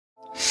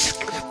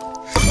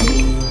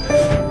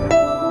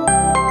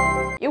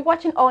You're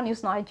watching All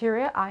News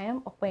Nigeria. I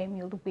am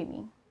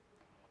unsealed.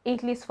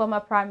 Italy's former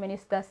Prime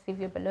Minister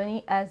Silvio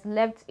Berlusconi has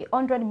left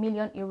 €100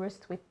 million to his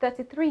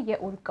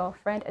 33-year-old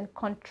girlfriend and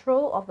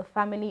control of the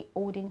family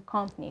holding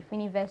company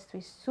Fininvest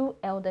with two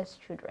eldest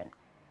children.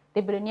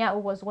 The billionaire, who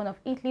was one of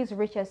Italy's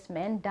richest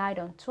men, died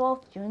on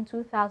 12 June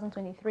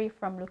 2023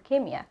 from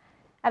leukemia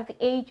at the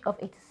age of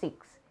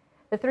 86.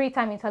 The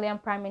three-time Italian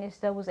Prime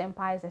Minister, whose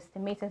empire is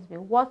estimated to be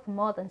worth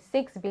more than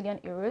 €6 billion,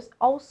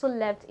 also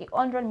left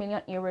 €100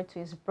 million to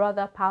his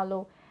brother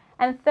Paolo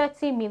and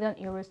 €30 million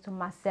to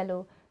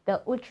Marcello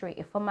Dell'Utri,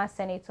 a former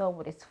senator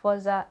with his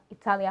Forza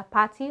Italia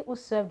party, who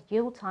served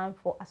jail time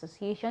for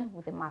association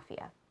with the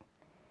mafia.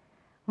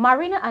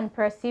 Marina and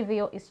Pier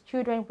Silvio is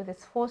children with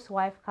his first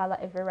wife Carla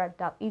Elvira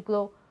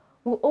Dall'Oglio,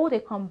 who hold a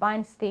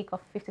combined stake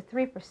of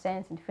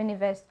 53% in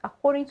Fininvest,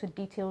 according to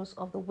details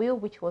of the will,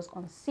 which was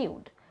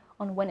unsealed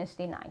on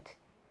Wednesday night.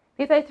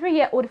 The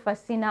 33-year-old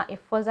Fascina, a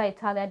Forza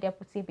Italia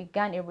deputy,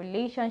 began a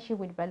relationship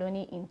with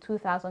Berlusconi in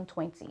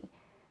 2020.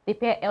 The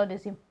pair held a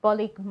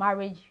symbolic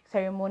marriage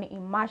ceremony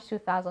in March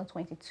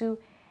 2022,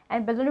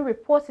 and Berlusconi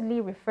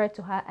reportedly referred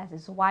to her as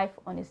his wife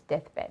on his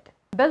deathbed.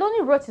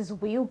 Berlusconi wrote his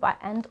will by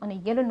hand on a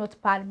yellow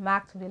notepad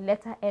marked with the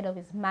letterhead of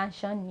his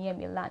mansion near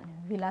Milan,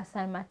 Villa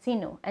San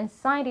Martino, and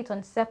signed it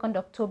on 2nd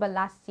October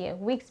last year,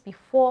 weeks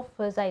before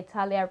Forza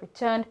Italia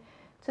returned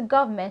to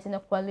government in a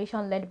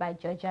coalition led by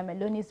Giorgia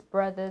Meloni's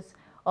Brothers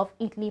of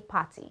Italy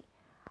party.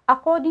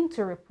 According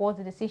to reports,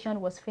 the decision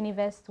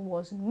Fininvest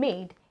was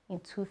made in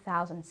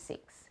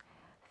 2006.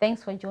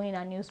 Thanks for joining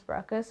our news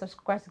broadcast.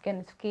 Subscribe to get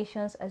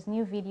notifications as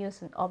new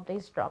videos and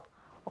updates drop.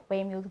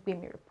 Unsealed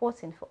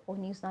reporting for All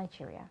News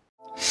Nigeria.